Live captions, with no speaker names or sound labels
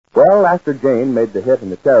Well, after Jane made the hit in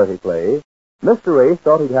the charity play, Mr. Race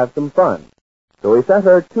thought he'd have some fun. So he sent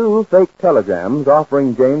her 2 fake telegrams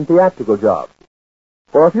offering Jane theatrical jobs.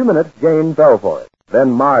 For a few minutes, Jane fell for it.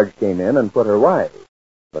 Then Marge came in and put her wise.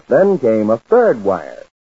 But then came a third wire,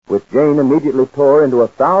 which Jane immediately tore into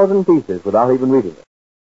 1,000 pieces without even reading it.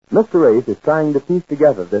 Mr. Race is trying to piece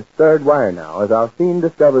together this third wire now as our scene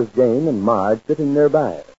discovers Jane and Marge sitting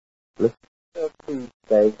nearby. Listen. For Pete's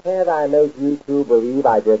sake, can't I make you two believe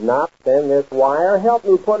I did not send this wire? Help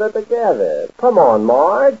me put it together. Come on,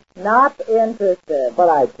 Marge. Not interested. But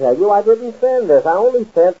I tell you, I didn't send this. I only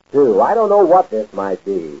sent 2. I don't know what this might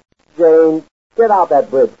be. Jane, get out that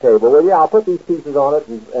bridge table, will you? I'll put these pieces on it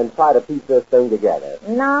and try to piece this thing together.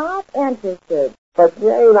 Not interested. But,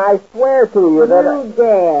 Jane, I swear to you that... You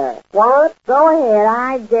dare. What? Go ahead,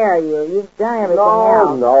 I dare you. You've done everything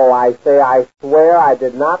else. No, I say I swear I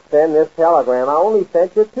did not send this telegram. I only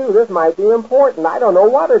sent you 2. This might be important. I don't know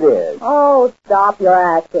what it is. Oh, stop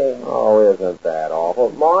your acting. Oh, isn't that awful?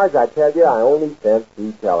 Marge, I tell you, I only sent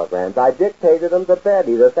 2 telegrams. I dictated them to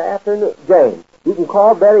Betty this afternoon. Jane, you can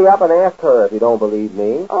call Betty up and ask her if you don't believe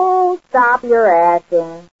me. Oh, stop your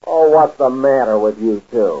acting. Oh, what's the matter with you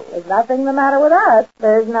two? There's nothing the matter with us.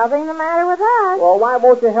 There's nothing the matter with us. Well, why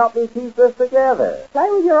won't you help me piece this together? Play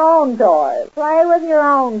with your own toys. Play with your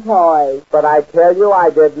own toys. But I tell you, I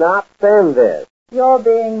did not send this. You're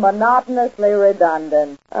being monotonously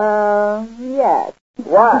redundant. Yes.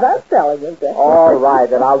 What? That's telling you that. All right,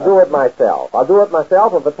 then I'll do it myself. I'll do it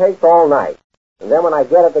myself if it takes all night. And then when I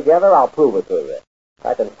get it together, I'll prove it to you.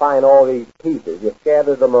 I can find all these pieces. You've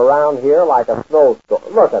scattered them around here like a snowstorm.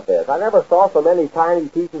 Look at this. I never saw so many tiny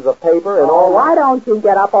pieces of paper in all... Why don't you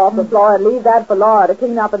get up off the floor and leave that for Laura to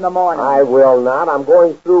clean up in the morning? I will not. I'm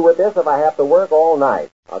going through with this if I have to work all night.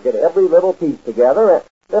 I'll get every little piece together and...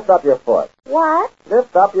 Lift up your foot. What?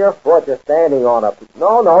 Lift up your foot. You're standing on a...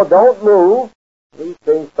 No, don't move. These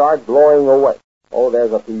things start blowing away. Oh,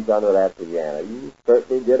 there's a piece under that piano. You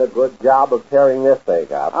certainly did a good job of tearing this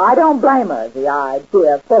thing up. I don't blame her, the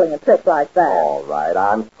idea of pulling a trick like that. All right,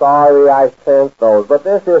 I'm sorry I sent those, but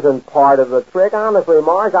this isn't part of the trick. Honestly,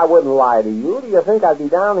 Marge, I wouldn't lie to you. Do you think I'd be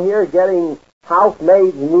down here getting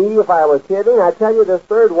housemaid's knee if I was kidding? I tell you, this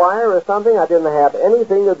third wire is something I didn't have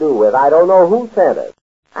anything to do with. I don't know who sent it.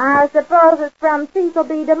 I suppose it's from Cecil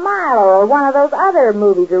B. DeMilo or one of those other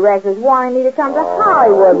movie directors wanting me to come to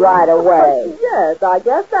Hollywood right away. Yes, I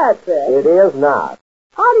guess that's it. It is not.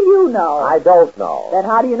 How do you know? I don't know. Then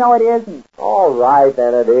how do you know it isn't? All right,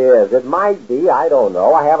 then it is. It might be. I don't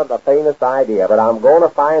know. I haven't the faintest idea, but I'm going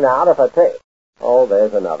to find out if it takes... Oh,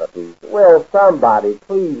 there's another piece. Will somebody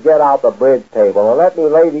please get out the bridge table and let me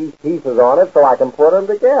lay these pieces on it so I can put them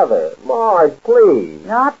together? Marge, please.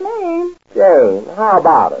 Not me. Jane, how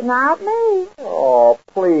about it? Not me. Oh,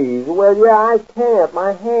 please, will you? I can't.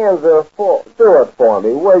 My hands are full. Do it for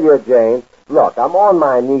me, will you, Jane? Look, I'm on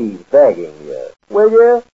my knees begging you. Will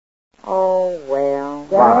you? Oh, well.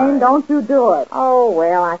 Fine. Jane, don't you do it. Oh,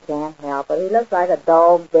 well, I can't help it. He looks like a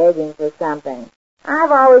dog begging for something.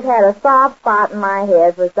 I've always had a soft spot in my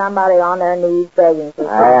head for somebody on their knees begging for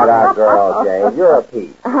something. That girl, Jane. You're a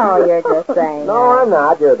piece. Oh, you're just saying No, that. I'm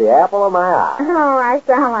not. You're the apple of my eye. Oh, I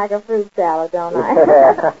sound like a fruit salad, don't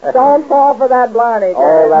I? Don't fall for that blarney,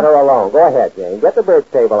 Oh, let her alone. Go ahead, Jane. Get the bridge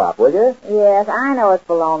table up, will you? Yes, I know it's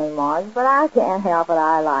baloney, Marge, but I can't help it.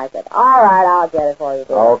 I like it. All right, I'll get it for you,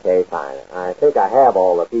 dear. Okay, fine. I think I have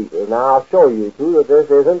all the pieces. Now, I'll show you two that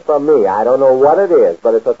this isn't from me. I don't know what it is,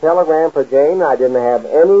 but it's a telegram for Jane. I didn't have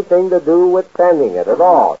anything to do with sending it at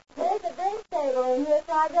all. There's a big table in here,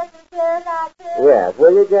 so I guess the chairs out too. Yes,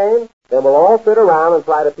 will you, Jane? Then we'll all sit around and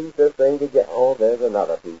try to piece this thing together. Oh, there's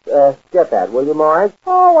another piece. Get that, will you, Marge?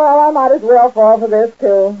 Oh, well, I might as well fall for this,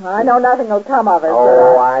 too. I know nothing will come of it.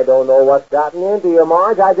 Oh, I don't know what's gotten into you,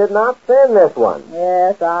 Marge. I did not send this one.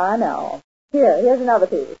 Yes, I know. Here's another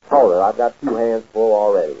piece. Hold it. I've got 2 hands full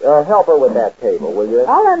already. Help her with that table, will you?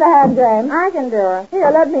 I'll lend a hand, James. I can do it.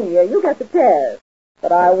 Here, let me. You get the chairs.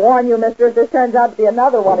 But I warn you, mister, if this turns out to be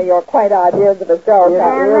another one of your quaint ideas of a show.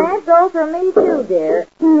 And that goes for me, too, dear.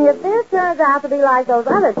 If this turns out to be like those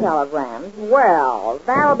other telegrams, well,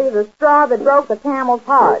 that'll be the straw that broke the camel's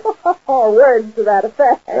heart. Words to that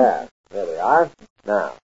effect. Yeah, there we are.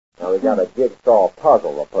 Now we got a jigsaw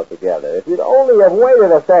puzzle to put together. If you'd only have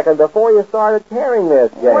waited a second before you started tearing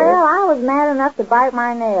this, Jane. Well, I was mad enough to bite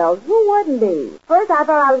my nails. Who wouldn't be? First I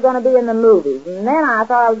thought I was going to be in the movies, and then I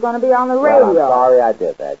thought I was going to be on the radio. Well, I'm sorry I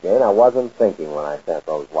did that, Jane. I wasn't thinking when I sent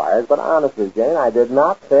those wires, but honestly, Jane, I did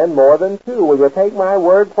not send more than 2. Will you take my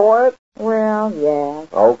word for it? Well, yes.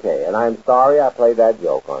 Okay, and I'm sorry I played that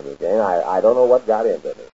joke on you, Jane. I don't know what got into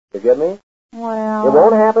me. Forgive me? Well... It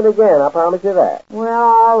won't happen again, I promise you that. Well,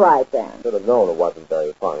 all right then. Should have known it wasn't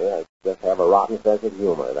very funny. I just have a rotten sense of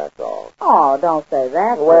humor, that's all. Oh, don't say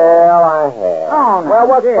that. Well, I have. Oh, no, well,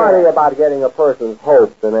 what's dear. funny about getting a person's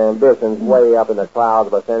hopes and ambitions way up in the clouds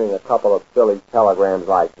by sending a couple of silly telegrams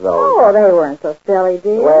like those? Oh, they weren't so silly,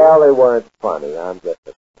 dear. Well, they weren't funny. I'm just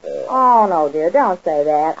a Oh, no, dear, don't say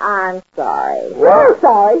that. I'm sorry. What?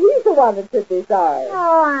 Sorry. He's the one that should be sorry.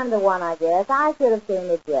 Oh, I'm the one, I guess. I should have seen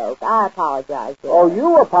the joke. I apologize, dear. Oh,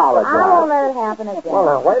 you apologize. I won't let it happen again. Well,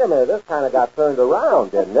 now, wait a minute. This kind of got turned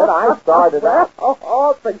around, didn't it? I started out.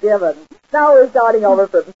 Oh, forgiven. Now we're starting over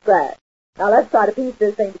from scratch. Now let's try to piece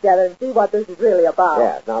this thing together and see what this is really about.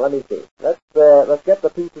 Yes, now let me see. Let's get the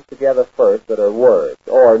pieces together first that are words,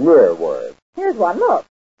 or near words. Here's one. Look.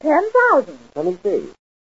 10,000. Let me see.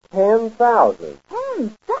 10,000.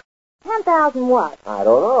 10,000 what? I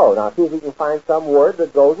don't know. Now see if you can find some word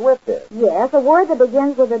that goes with this. Yes, a word that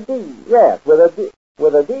begins with a D. Yes, with a D.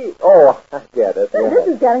 With a D. Oh, I get it. This Yes.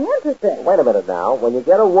 is getting interesting. Wait a minute now. When you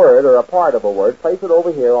get a word or a part of a word, place it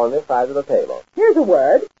over here on this side of the table. Here's a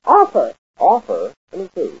word. Offer. Offer. Let me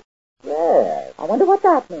see. Yes. I wonder what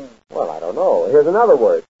that means. Well, I don't know. Here's another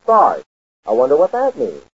word. Start. I wonder what that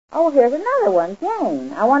means. Oh, here's another one.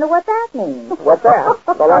 Jane. I wonder what that means. What's that?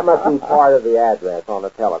 Well, that must be part of the address on the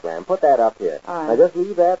telegram. Put that up here. All right. Now, just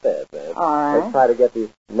leave that there, then. All right. Let's try to get these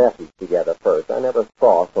message together first. I never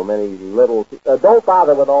saw so many little... don't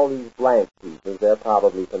bother with all these blank pieces. They're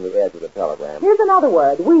probably from the edge of the telegram. Here's another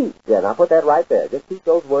word. Wheat. Yeah, now put that right there. Just keep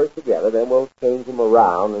those words together, then we'll change them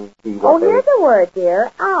around and see what they... Here's a word,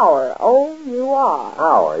 dear. Hour. O-U-R.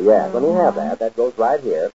 Hour, yes. Let me have that. That goes right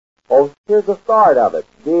here. Oh, here's the start of it.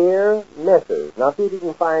 Dear Mrs. Now see if you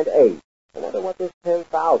can find 8. I wonder what this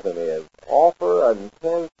 10,000 is. Offer and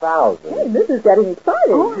 10,000. Hey, this is getting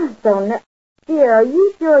exciting. Oh, dear, are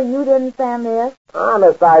you sure you didn't send this?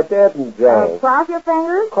 Honest, I didn't, Jane. Cross your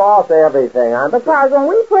fingers? Cross everything. Because when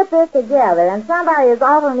we put this together and somebody is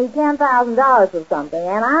offering me $10,000 for something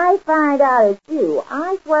and I find out it's you,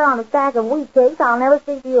 I swear on a stack of wheat cakes I'll never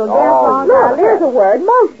speak to you again. Oh, Look, there's a word.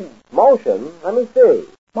 Motion. Motion? Let me see.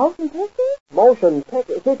 Motion pictures? Motion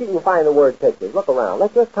pictures. See if you can find the word pictures. Look around.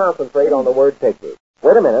 Let's just concentrate on the word pictures.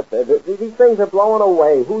 Wait a minute. These things are blowing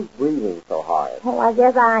away. Who's breathing so hard? Oh, I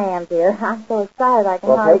guess I am, dear. I'm so excited I can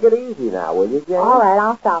Well, hardly... take it easy now, will you, Jane? All right,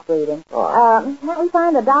 I'll stop reading. All right. Can't we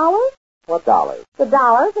find the dollars? What dollars? The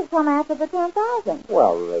dollars that come after the 10,000.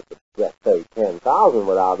 Well, they could just say 10,000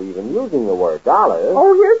 without even using the word dollars.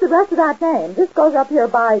 Oh, here's the rest of that name. This goes up here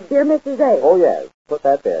by Dear Mrs. A. Oh, yes. Put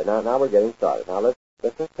that there. Now we're getting started. Now let's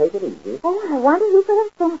just take it easy. Oh, I wonder who could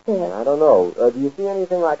have sent this. I don't know. Do you see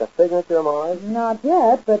anything like a signature, Marge? Not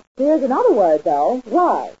yet, but here's another word, though.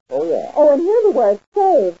 Right. Oh, yeah. Oh, and here's the word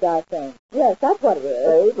saved, I think. Yes, that's what it is.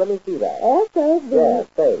 Saved? Let me see that. S-A-V. Yeah,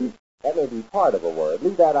 saved. That may be part of a word.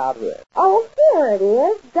 Leave that out here. Oh, here it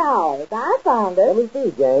is. Dollars. I found Let it. me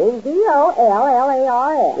see, Jane.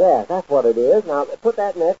 D-O-L-L-A-R-S. Yeah, that's what it is. Now, put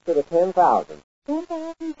that next to the 10,000.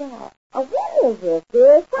 $10,000. Oh, what is this,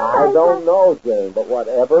 dear? I don't know, Jane, but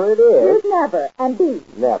whatever it is... Here's never, and B.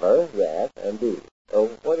 Never, yes, and B. Oh,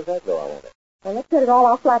 where does that go, I wonder? Well, let's get it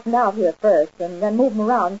all flattened out here first, and then move them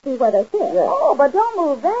around and see where they fit. Yeah. Oh, but don't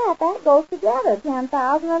move that. That goes together, $10,000.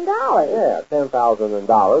 Yeah,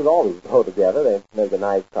 $10,000 always go together. They make a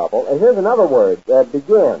nice couple. And here's another word,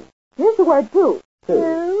 begin. Here's the word two.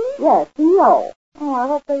 Two. Yes, T-O. Oh, I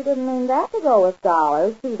hope they didn't mean that to go with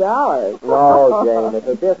dollars, $2. No, Jane, it's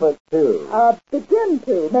a different two. Begin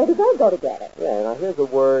to. Maybe they go together. Yeah, now here's the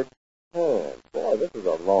word hand. Boy, this is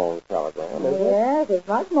a long telegram, isn't it? Yes, it's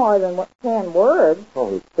much more than 10 words.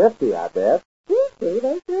 Only 50, I bet. You see,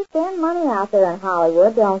 they sure spend money out there in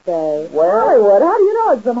Hollywood, don't they? Well- Hollywood? How do you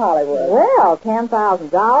know it's from Hollywood? Well,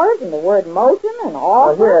 $10,000 and the word motion and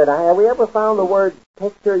all. Here, now, have we ever found the word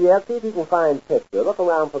picture yet? See if you can find picture. Look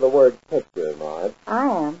around for the word picture, Marge. I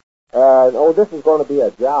am. This is going to be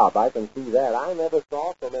a job. I can see that. I never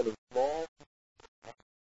saw so many small...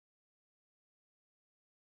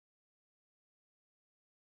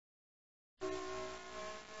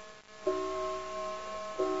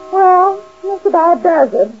 Well, just about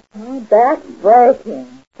does it. My back's breaking.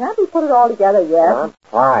 Can't we put it all together yet? I'm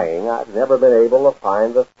trying. I've never been able to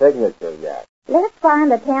find the signature yet. Let's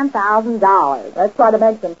find the $10,000. Let's try to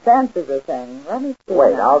make some sense of this thing. Let me see.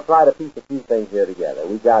 Wait, now. I'll try to piece a few things here together.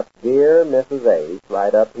 We got Dear Mrs. H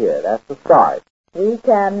right up here. That's the start. We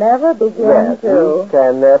can never begin Yes, to. we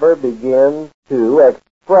can never begin to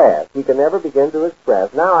express. We can never begin to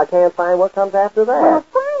express. Now I can't find what comes after that. Well,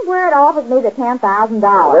 find where it offers me the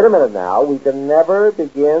 $10,000. Wait a minute now. We can never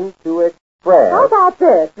begin to express. Express. How about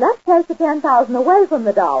this? Let's take the 10,000 away from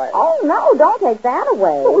the dollar. Oh, no, don't take that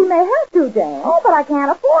away. But we may have to, Jane. Oh, but I can't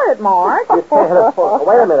afford it, Marge. You can't afford.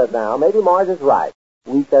 Wait a minute now. Maybe Marge is right.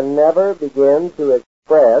 We can never begin to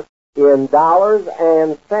express in dollars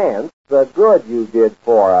and cents the good you did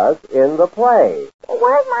for us in the play.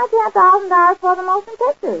 Where's my $10,000 for the motion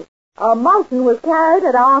pictures? A motion was carried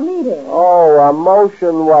at our meeting. Oh, a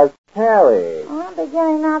motion was carried. I'm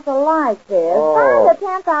beginning not to like this. Oh.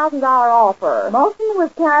 Find the $10,000 offer. Motion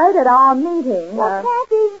was carried at our meeting. Well,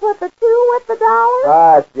 can't you even put the 2 with the dollar?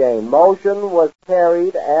 Ah, Jane, motion was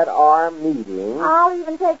carried at our meeting. I'll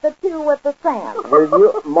even take the 2 with the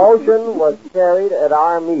cents. Motion was carried at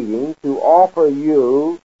our meeting to offer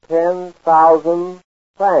you 10,000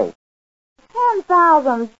 thanks.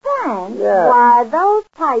 10,000 thanks? Yeah. Why, those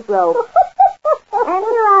tightropes. And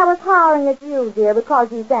here I was hollering at you, dear,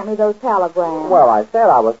 because you sent me those telegrams. Well, I said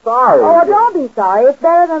I was sorry. Oh, don't be sorry. It's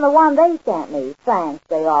better than the one they sent me. Thanks,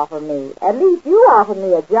 they offered me. At least you offered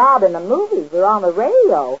me a job in the movies or on the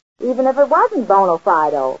radio, even if it wasn't bona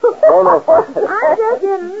fido. Bona fide. I just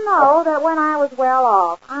didn't know that when I was well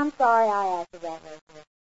off. I'm sorry I acted that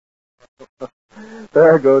way.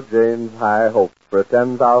 There go Jane's high hopes for a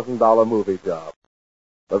 $10,000 movie job.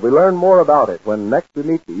 But we learn more about it when next we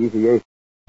meet the Easy Ace